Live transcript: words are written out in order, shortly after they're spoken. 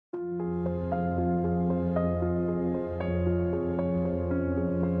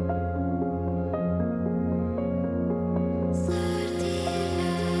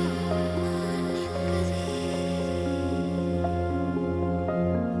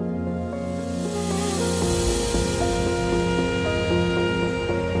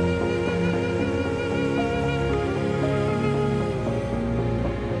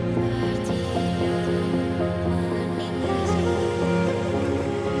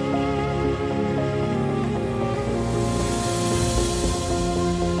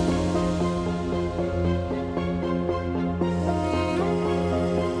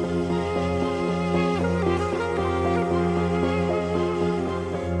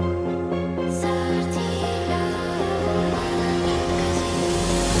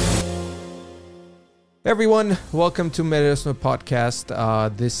Everyone, welcome to Merisma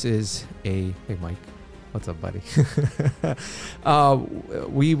Podcast. This is hey Mike, what's up, buddy?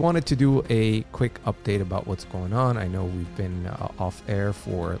 We wanted to do a quick update about what's going on. I know we've been off air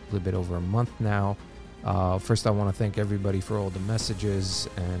for a little bit over a month now. First, I want to thank everybody for all the messages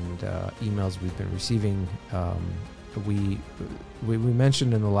and emails we've been receiving. We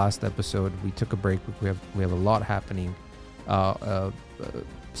mentioned in the last episode we took a break. We have a lot happening.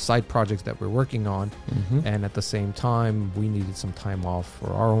 Side projects that we're working on, and at the same time we needed some time off for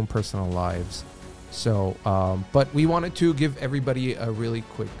our own personal lives. So but we wanted to give everybody a really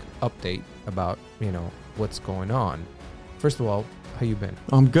quick update about what's going on. First of all, how you been?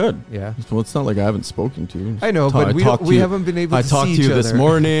 I'm good. Yeah. Well, it's not like I haven't spoken to you. I know, but we haven't been able to see each other. I talked to you this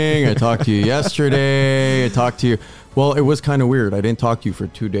morning. I talked to you yesterday. I talked to you. Well, it was kind of weird. I didn't talk to you for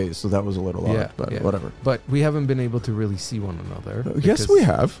 2 days, so that was a little odd, but whatever. But we haven't been able to really see one another. Yes, we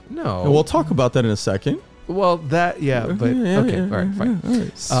have. No. And we'll talk about that in a second. Well, but okay, all right, fine.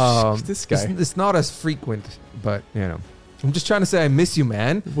 All right. This guy. It's not as frequent, but I'm just trying to say I miss you,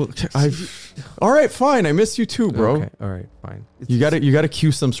 man. Well, all right, fine. I miss you too, bro. Okay, all right, fine. You gotta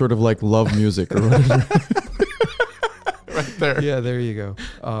cue some sort of like love music or whatever. Right there. Yeah, there you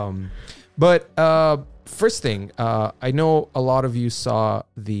go. But first thing, I know a lot of you saw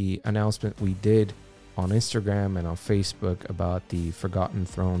the announcement we did on Instagram and on Facebook about the Forgotten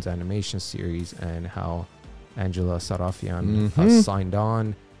Thrones animation series and how Angela Sarafian signed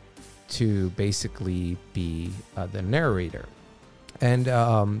on to basically be the narrator.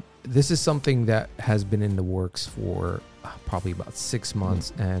 And this is something that has been in the works for probably about 6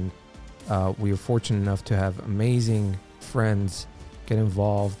 months. And we were fortunate enough to have amazing friends get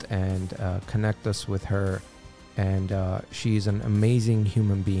involved and connect us with her. And she's an amazing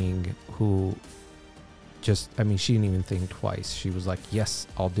human being who she didn't even think twice. She was like, yes,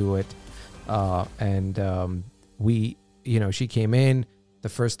 I'll do it. She came in. The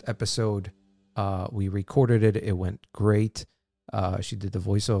first episode, we recorded it. It went great. She did the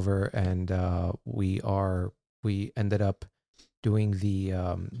voiceover, and we ended up doing the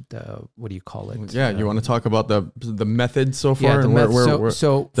what do you call it? Yeah, you want to talk about the method so far? Yeah,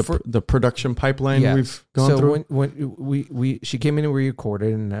 the production pipeline we've gone through. When she came in and we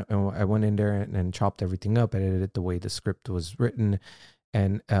recorded, and I went in there and chopped everything up, edited it the way the script was written,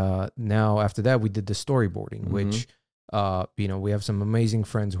 and now after that we did the storyboarding, which. We have some amazing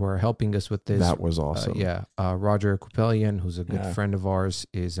friends who are helping us with this. That was awesome. Roger Kupelian, who's a good friend of ours,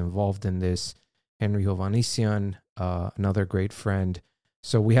 is involved in this. Henry Hovanesian, another great friend.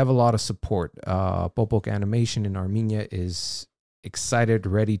 So we have a lot of support. Popok Animation in Armenia is excited,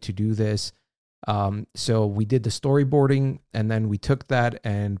 ready to do this. So we did the storyboarding, and then we took that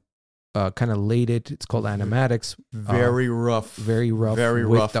and kind of laid it. It's called animatics. Very rough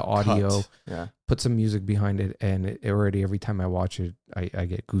with the audio. Cut. Yeah. Put some music behind it, and it already every time I watch it, I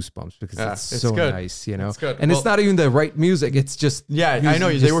get goosebumps because it's so good. nice, It's good. And it's not even the right music; it's just I know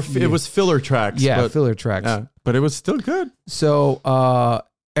it was filler tracks. Filler tracks. Yeah, but it was still good. So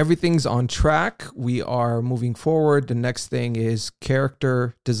everything's on track. We are moving forward. The next thing is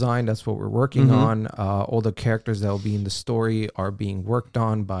character design. That's what we're working on. All the characters that will be in the story are being worked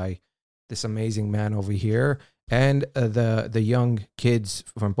on by this amazing man over here. And the young kids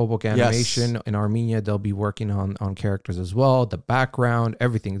from Popok Animation in Armenia, they'll be working on characters as well, the background,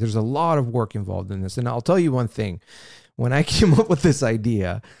 everything. There's a lot of work involved in this. And I'll tell you one thing. When I came up with this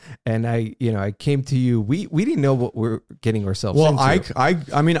idea and I came to you, we didn't know what we're getting ourselves into.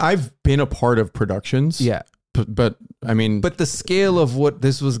 I mean, I've been a part of productions. Yeah. But the scale of what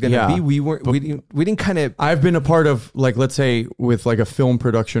this was going to be, we didn't kind of. I've been a part of, like, let's say with like a film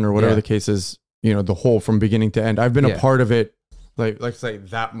production or whatever the case is, the whole from beginning to end. I've been a part of it, like, let's say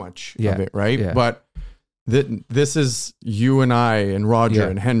that much of it, right? Yeah. But this is you and I and Roger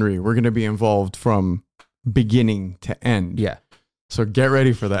and Henry. We're going to be involved from beginning to end. Yeah. So get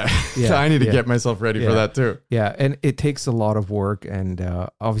ready for that. Yeah, I need to get myself ready for that too. Yeah, and it takes a lot of work. And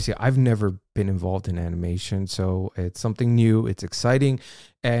obviously, I've never been involved in animation, so it's something new. It's exciting,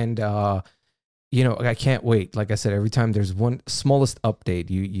 and I can't wait. Like I said, every time there's one smallest update,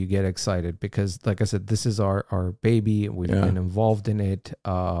 you get excited because, like I said, this is our baby. We've been involved in it.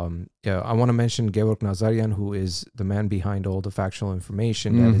 I want to mention Georg Nazarian, who is the man behind all the factual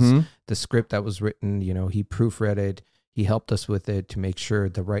information. That is the script that was written. He proofread it. He helped us with it to make sure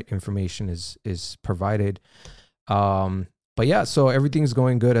the right information is provided. But yeah, so everything's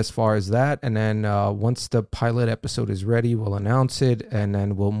going good as far as that. And then once the pilot episode is ready, we'll announce it, and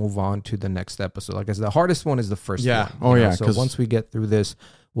then we'll move on to the next episode. Like I said, the hardest one is the first one. So once we get through this,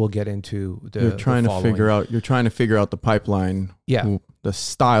 we'll get into the. You're trying to figure out the pipeline. Yeah. the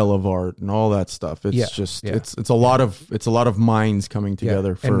style of art and all that stuff. It's it's a lot of minds coming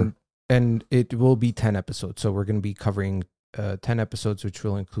together and it will be 10 episodes. So we're going to be covering 10 episodes, which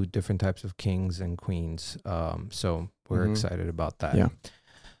will include different types of kings and queens. So we're excited about that. Yeah.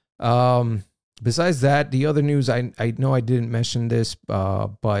 Besides that, the other news, I know I didn't mention this,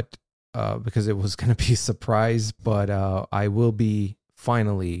 but because it was going to be a surprise, but I will be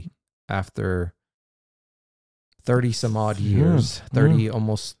finally, after 30 some odd years,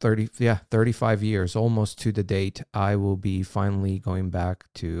 35 years, almost to the date, I will be finally going back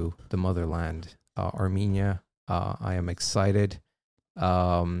to the motherland, Armenia. I am excited.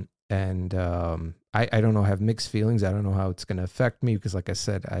 I don't know, I have mixed feelings. I don't know how it's going to affect me because, like I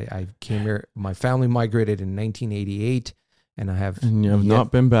said, I came here, my family migrated in 1988, and I have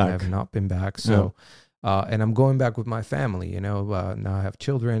not been back. I have not been back. So, and I'm going back with my family, now I have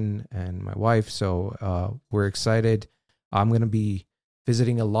children and my wife. So, we're excited. I'm going to be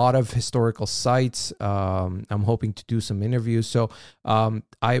visiting a lot of historical sites. I'm hoping to do some interviews. So, I'm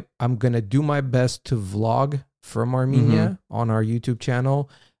going to do my best to vlog from Armenia on our YouTube channel,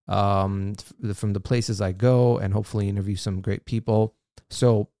 from the places I go, and hopefully interview some great people.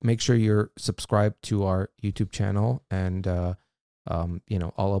 So make sure you're subscribed to our YouTube channel, and I'll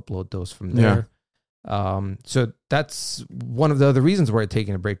upload those from there. So that's one of the other reasons we're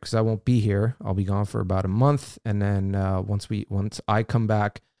taking a break, because I won't be here. I'll be gone for about a month, and then once I come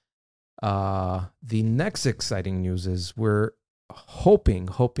back, the next exciting news is we're hoping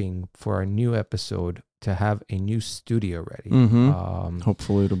for our new episode to have a new studio ready.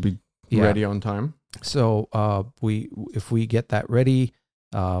 Hopefully it'll be ready on time. So if we get that ready,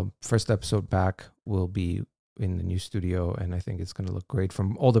 first episode back will be in the new studio, and I think it's going to look great.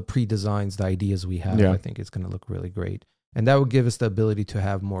 From all the pre-designs, the ideas we have, I think it's going to look really great. And that will give us the ability to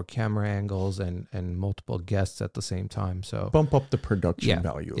have more camera angles and multiple guests at the same time. So bump up the production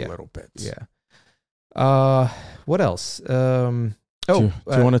value a little bit. Yeah. What else? Do you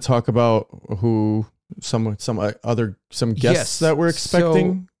want to talk about some guests that we're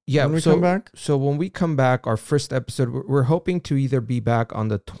expecting? When we come back? So when we come back, our first episode, we're hoping to either be back on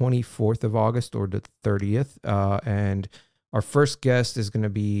the 24th of August or the 30th. And our first guest is going to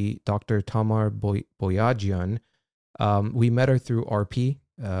be Dr. Tamar Boyajian. We met her through RP.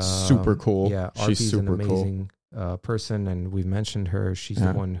 Super cool. Yeah, RP is an amazing person, and we've mentioned her. She's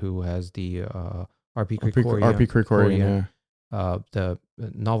the one who has the RP Krikorian. The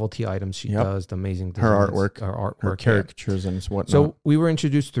novelty items she does, the amazing designs, her caricatures and whatnot. So we were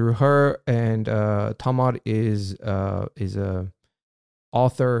introduced through her, and Tamar is a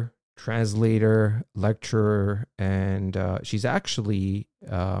author, translator, lecturer, and she's actually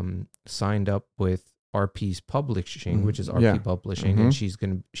signed up with RP's publishing, which is RP Publishing,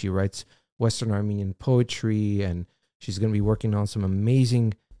 and she writes Western Armenian poetry, and she's going to be working on some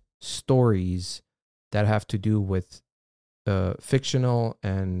amazing stories that have to do with fictional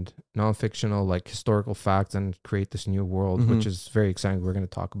and non-fictional, like historical facts, and create this new world, which is very exciting. We're going to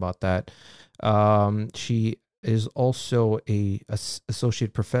talk about that. She is also a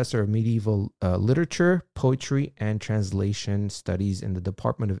associate professor of medieval literature, poetry, and translation studies in the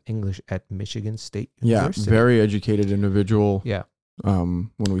Department of English at Michigan State University. Yeah, very educated individual. Yeah. When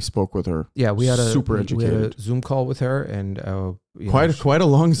we spoke with her, we had super educated. We had a Zoom call with her, and quite a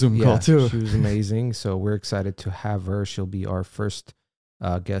long Zoom call too. She was amazing. So we're excited to have her. She'll be our first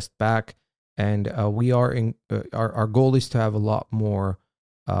guest back, and we are our goal is to have a lot more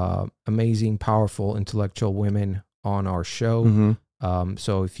amazing, powerful, intellectual women on our show.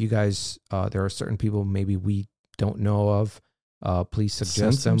 So if you guys, there are certain people maybe we don't know of, please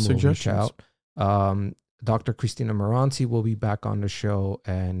suggest them. We'll reach out. Dr. Christina Moranci will be back on the show,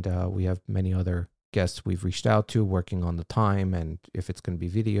 and we have many other guests we've reached out to, working on the time and if it's going to be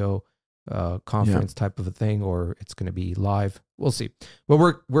video conference type of a thing, or it's going to be live. We'll see. But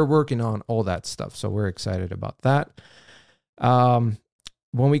we're working on all that stuff, so we're excited about that.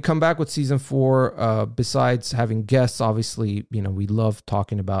 When we come back with season 4, besides having guests, obviously, we love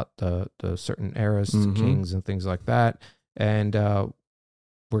talking about the certain eras, kings and things like that. And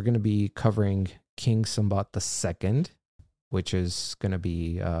we're going to be covering King Sambat II, which is going to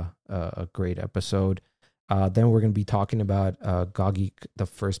be a great episode. Then we're going to be talking about Gagik I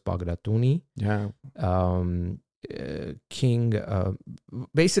Bagratuni. Yeah. King,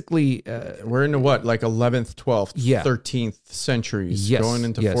 basically... we're into what, like 11th, 12th, 13th centuries, going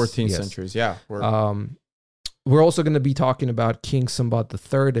into 14th centuries. Yeah. We're also going to be talking about King Sambat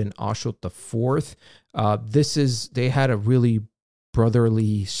III and Ashot IV. They had a really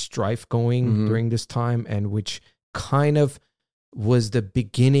brotherly strife going during this time, and which kind of was the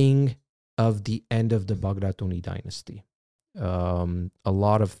beginning of the end of the Bagratuni dynasty. A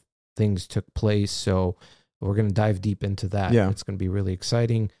lot of things took place, so we're going to dive deep into that. Yeah. It's going to be really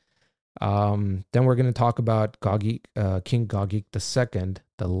exciting. Then we're going to talk about King Gagik II,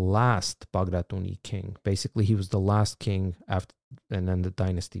 the last Bagratuni king. Basically, he was the last king after, and then the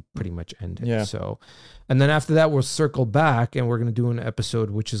dynasty pretty much ended. Yeah. So, and then after that, we'll circle back and we're going to do an episode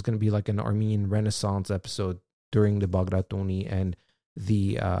which is going to be like an Armenian Renaissance episode during the Bagratuni and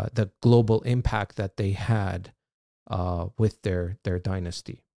the global impact that they had with their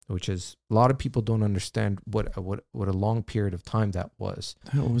dynasty, which is a lot of people don't understand what a long period of time that was.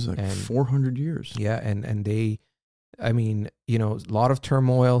 That was like 400 years. Yeah, and they, I mean, a lot of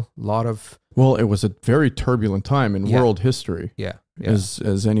turmoil, a lot of... Well, it was a very turbulent time in world history. Yeah.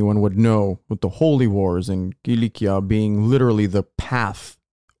 As anyone would know, with the Holy Wars and Kilikia being literally the path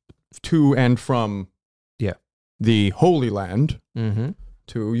to and from the Holy Land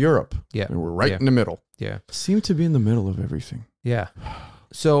to Europe. Yeah. And we're right in the middle. Yeah. Seem to be in the middle of everything. Yeah.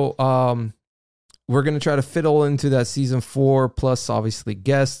 So we're going to try to fiddle into that season 4 plus obviously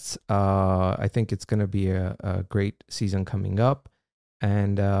guests. I think it's going to be a great season coming up.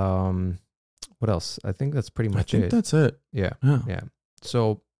 And what else? I think that's pretty much it. I think that's it. Yeah.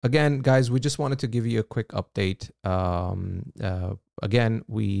 So again, guys, we just wanted to give you a quick update. Again,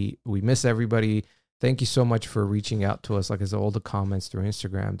 we miss everybody. Thank you so much for reaching out to us. Like I said, all the comments through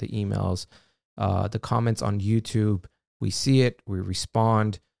Instagram, the emails, the comments on YouTube. We see it. We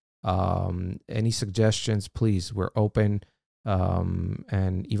respond. Any suggestions, please. We're open.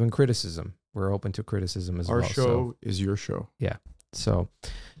 And even criticism. We're open to criticism as well. Our show is your show. Yeah. So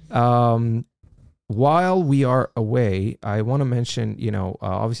while we are away, I want to mention,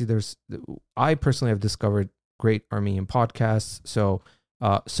 obviously I personally have discovered great Armenian podcasts. So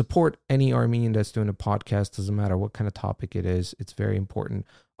support any Armenian that's doing a podcast. Doesn't matter what kind of topic it is. It's very important.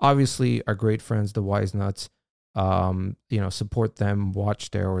 Obviously, our great friends, the Wise Nuts, support them, watch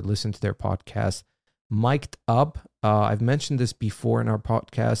or listen to their podcast. Mic'd Up. I've mentioned this before in our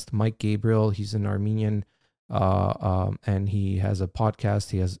podcast. Mike Gabriel, he's an Armenian, and he has a podcast.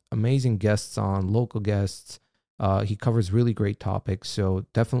 He has amazing guests on, local guests. He covers really great topics. So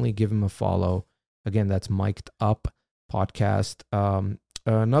definitely give him a follow. Again, that's Mic'd Up podcast.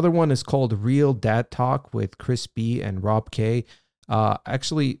 Another one is called Real Dad Talk with Chris B and Rob K.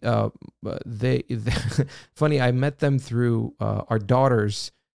 Actually, they funny. I met them through our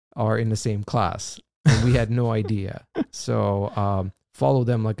daughters are in the same class, and we had no idea. So follow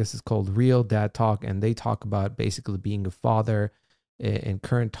them. Like this is called Real Dad Talk, and they talk about basically being a father in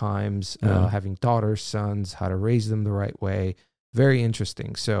current times, having daughters, sons, how to raise them the right way. Very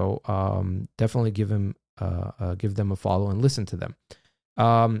interesting. So definitely give them a follow and listen to them.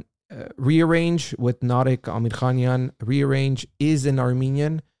 Rearrange with Narek Amirkhanian. Rearrange is an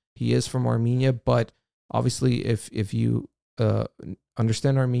Armenian. He is from Armenia, but obviously if you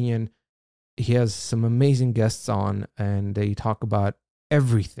understand Armenian, he has some amazing guests on, and they talk about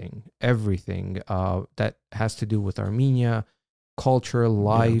everything that has to do with Armenia, culture,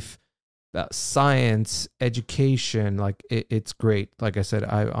 life, science, education. Like it's great. Like I said,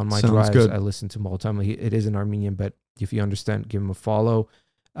 on my drives, I listen to him all the time. It is an Armenian, but if you understand, give him a follow.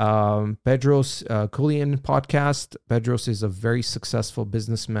 Bedros Keuilian podcast. Bedros is a very successful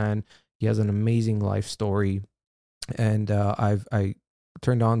businessman. He has an amazing life story, and I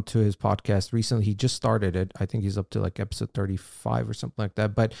turned on to his podcast recently. He just started it. I think he's up to like episode 35 or something like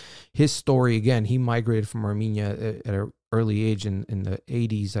that. But his story, again, he migrated from Armenia at an early age in the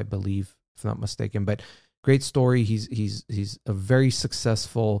 80s, I believe, if not mistaken. But great story. He's a very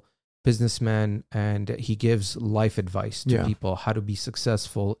successful businessman, and he gives life advice to people, how to be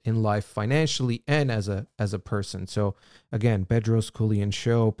successful in life financially and as a person. So again, Bedros Keuilian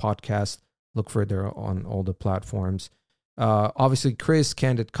Show podcast. Look for it on all the platforms. Obviously, Chris,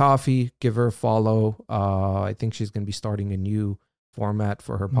 Candid Coffee, give her a follow. I think she's going to be starting a new format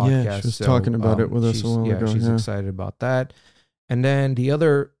for her podcast. Yeah, she was talking about it with us a while ago. She's excited about that. And then the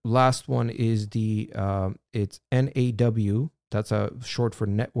other last one is it's NAW. That's a short for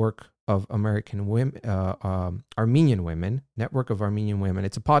Network of American Women, Armenian Women, Network of Armenian Women.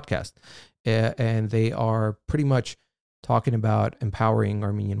 It's a podcast, and they are pretty much talking about empowering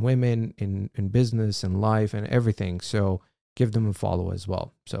Armenian women in business and life and everything. So give them a follow as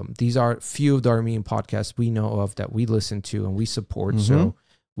well. So these are a few of the Armenian podcasts we know of that we listen to and we support. Mm-hmm. So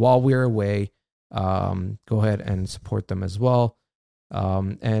while we're away, go ahead and support them as well.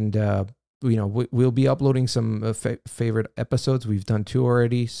 We'll be uploading some favorite episodes. We've done 2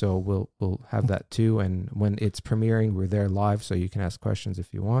 already, so we'll have that too. And when it's premiering, we're there live, so you can ask questions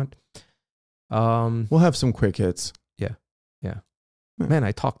if you want. We'll have some quick hits. Yeah. Man,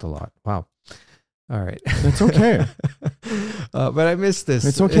 I talked a lot. Wow. All right. That's okay. But I missed this.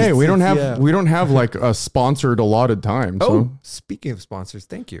 It's okay. We don't have like a sponsored allotted time. So. Speaking of sponsors,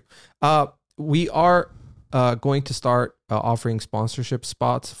 thank you. We are going to start offering sponsorship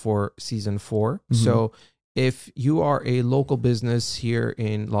spots for season 4. Mm-hmm. So if you are a local business here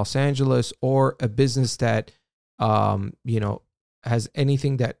in Los Angeles or a business that, has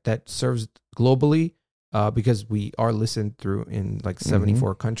anything that serves globally, because we are listened through in like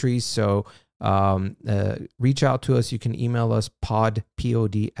 74 countries. So reach out to us. You can email us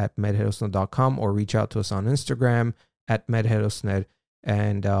pod@medherosned.com or reach out to us on Instagram @medherosned,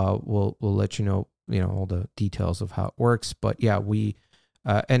 and we'll let you know all the details of how it works. But yeah, we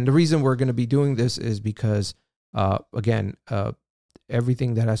and the reason we're going to be doing this is because again,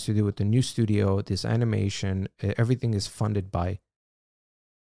 everything that has to do with the new studio, this animation, everything is funded by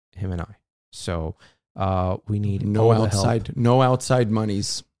him and I. So we need no outside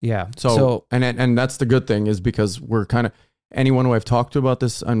monies. Yeah. So and that's the good thing, is because we're kind of, anyone who I've talked to about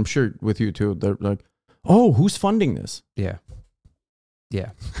this, I'm sure with you too, they're like, oh, who's funding this? Yeah.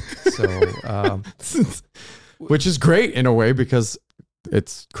 Yeah. So which is great in a way, because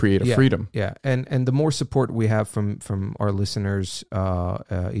it's creative freedom. Yeah. And the more support we have from our listeners,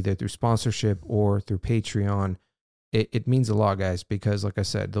 either through sponsorship or through Patreon, it means a lot, guys, because like I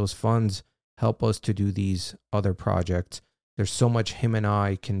said, those funds help us to do these other projects. There's so much him and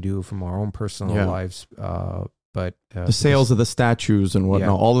I can do from our own personal lives. But the sales of the statues and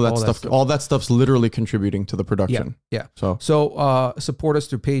whatnot, all that stuff's literally contributing to the production. Yeah. So support us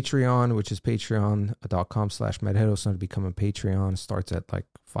through Patreon, which is patreon.com/medherosned. To become a Patreon starts at like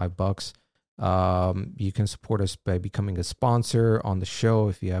 $5. You can support us by becoming a sponsor on the show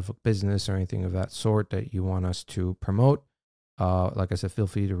if you have a business or anything of that sort that you want us to promote. Like I said, feel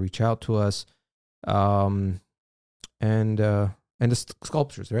free to reach out to us. And the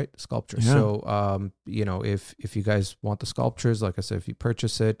sculptures, right? The sculptures. Yeah. So, if you guys want the sculptures, like I said, if you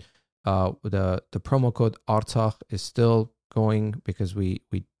purchase it, the promo code Artsakh is still going, because we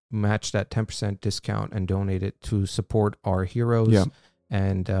match that 10% discount and donate it to support our heroes. Yeah.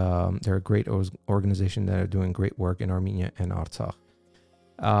 And they're a great organization that are doing great work in Armenia and Artsakh.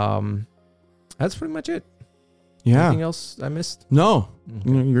 That's pretty much it. Yeah. Anything else I missed? No.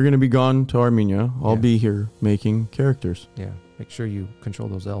 Okay. You're going to be gone to Armenia. I'll be here making characters. Yeah. Make sure you control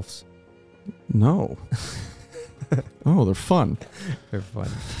those elves. No. Oh, they're fun. They're fun.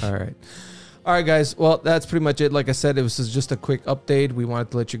 All right. All right, guys. Well, that's pretty much it. Like I said, it was just a quick update. We wanted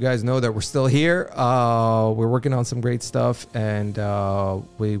to let you guys know that we're still here. We're working on some great stuff, and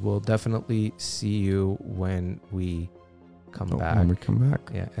we will definitely see you when we come back. When we come back.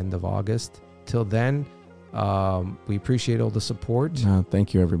 Yeah, end of August. Till then, we appreciate all the support.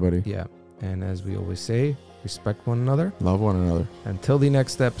 Thank you, everybody. Yeah. And as we always say, respect one another. Love one another. Until the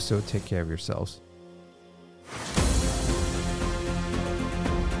next episode, take care of yourselves.